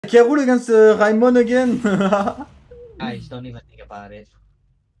K. Rool against Raimon again? Guys, don't even think about it.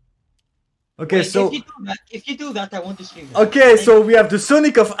 Okay, Wait, so... if you do that, I want to stream it. Okay, so we have the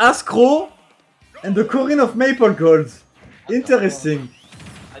Sonic of Ascro and the Corin of MapelGold. Interesting.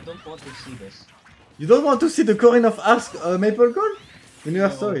 I don't want to see this. You don't want to see the Corin of MapelGold? We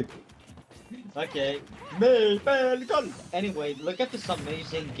never saw it. Okay. MapelGold! Anyway, look at this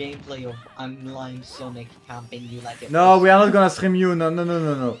amazing gameplay of online Sonic camping. You like it? No, we are not gonna stream you.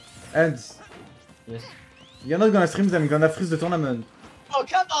 No. And... Yes. You're not gonna stream them, you're gonna freeze the tournament. Oh,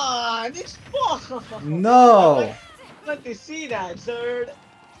 come on! It's No! I want to see that, sir.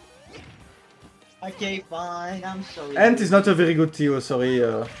 Okay, fine. I'm sorry. Ant is not a very good TO, sorry.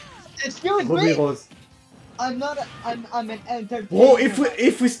 Excuse Ruby me. Rose. I'm an entertainer. Bro, if we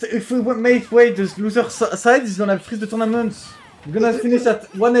make the loser side, he's gonna freeze the tournament. We're gonna finish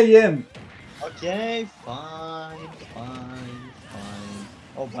at 1 AM. Okay, fine.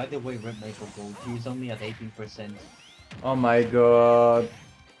 Oh, by the way, Red MapelGold, he's only at 18%. Oh my god.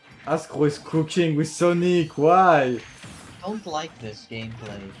 Ascro is cooking with Sonic, why? I don't like this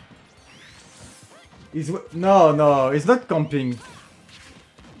gameplay. No, it's not camping.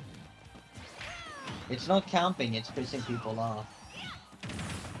 It's not camping, it's pissing people off.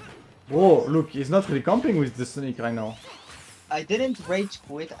 Bro, look, he's not really camping with the Sonic right now. I didn't rage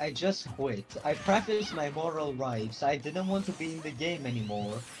quit, I just quit. I practiced my moral rights. I didn't want to be in the game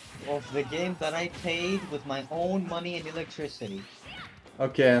anymore. Of the game that I paid with my own money and electricity.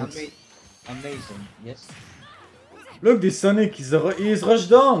 Okay. Amazing, yes? Look, this Sonic is rushed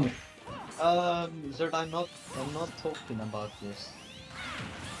down. Zerd, I'm not talking about this.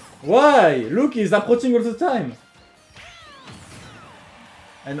 Why? Look, he's approaching all the time.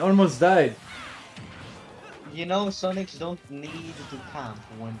 And almost died. You know, Sonics don't need to camp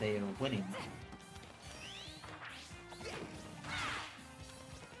when they are winning.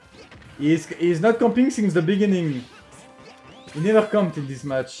 He's not camping since the beginning. He never camped in this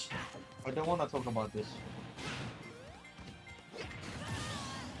match. I don't want to talk about this.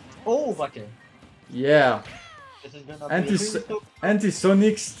 Oh, okay. Yeah. This is gonna be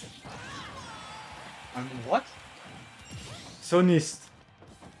Anti-Sonix. I mean, what? Sonist.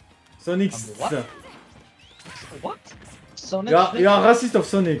 Sonix. What? What? Sonic? You are racist of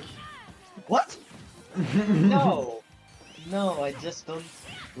Sonic. What? No. No, I just don't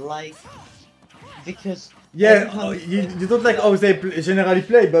like... Because... Yeah, you don't like how they generally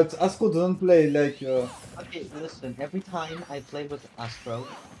play, but Ascro doesn't play like... Okay, listen, every time I play with Ascro,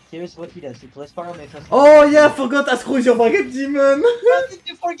 here's what he does. He plays parameters... Oh yeah, I forgot Ascro is your bracket demon! How did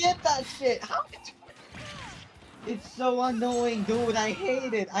you forget that shit? How did you... It's so annoying, dude. I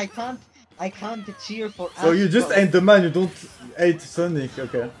hate it. I can't cheer for Ascro. So you just hate the man, you don't hate Sonic,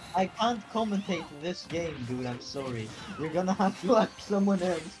 okay. I can't commentate this game, dude. I'm sorry. You're gonna have to ask someone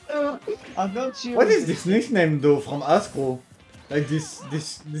else. I'm not cheering. What is this nickname though from Ascro? Like this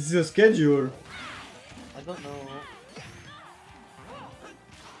is a schedule. I don't know.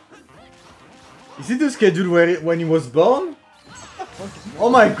 Is it the schedule when he was born? Oh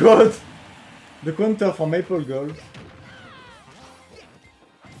my god! The counter for MapelGold.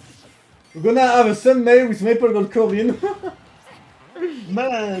 We're gonna have a Sunday with MapelGold Corin.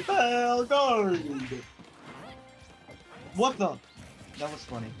 MapelGold! What the? That was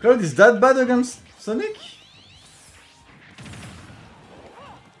funny. Cloud is that bad against Sonic?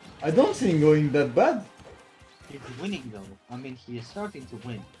 I don't think going that bad. He's winning though. I mean, he is starting to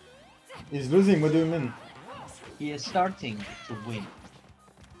win. He's losing, what do you mean? He is starting to win.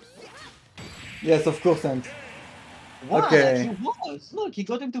 Yes, of course, and. Wow, Okay. he was! Look, he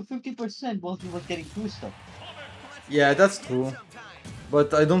got him to 50% while he was getting boosted. Yeah, that's true.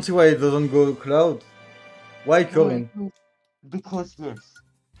 But I don't see why it doesn't go Cloud. Why Corin? Because yes.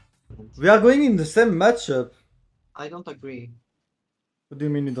 We are going in the same matchup. I don't agree. What do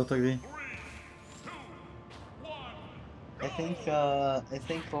you mean you don't agree? I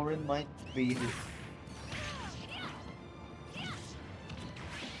think Corin might be...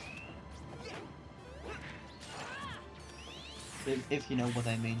 If you know what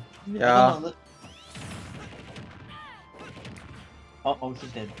I mean. Yeah. Oh,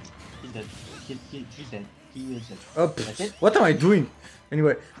 he's dead. He's dead. He's dead. He is dead. Oh, what am I doing?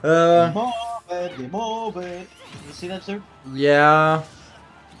 Anyway, Move it. You see that, sir? Yeah.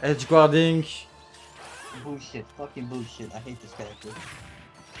 Edge guarding. Bullshit. Fucking bullshit. I hate this character.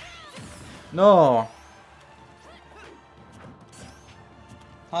 No.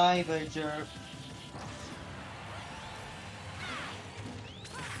 Hi, Villager.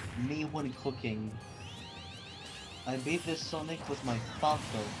 Me when cooking. I beat this Sonic with my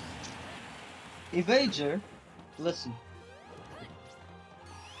Falco. Evager, listen.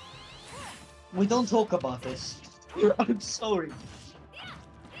 We don't talk about this. I'm sorry.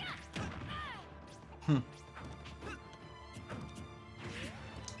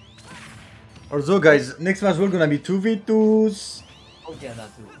 Also, guys, next match we're gonna be 2v2s. Oh yeah, that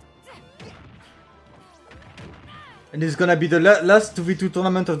too. And it's gonna be the last 2v2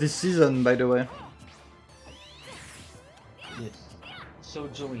 tournament of this season, by the way. Yes. So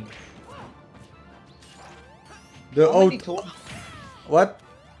join. The What?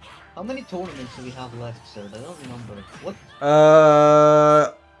 How many tournaments do we have left, sir? I don't remember. What?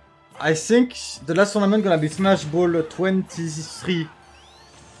 I think the last tournament gonna be SmashBall 23.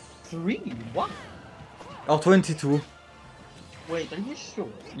 3? What? Or 22. Wait, are you sure?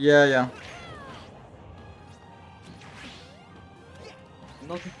 Yeah, yeah.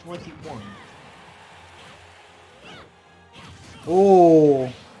 Not 21.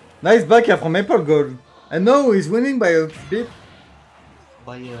 Oh, nice back here from MapelGold. And no, he's winning by a bit.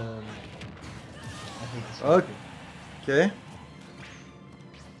 By I hate this. Okay.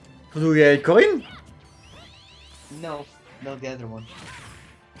 Do we get Corinne? No, the other one.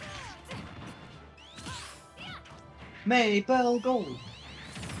 MapelGold.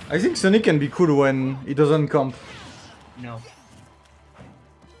 I think Sonic can be cool when he doesn't comp. No,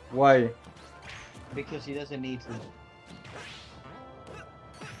 Why? because he doesn't need to.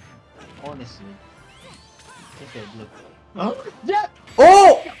 Honestly. Just a look. Oh, yeah!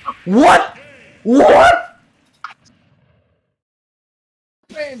 Oh! What? What?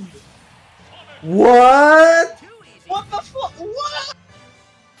 What? What the fuck? What?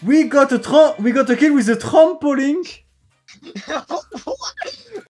 We got a kill with a trampoline. What?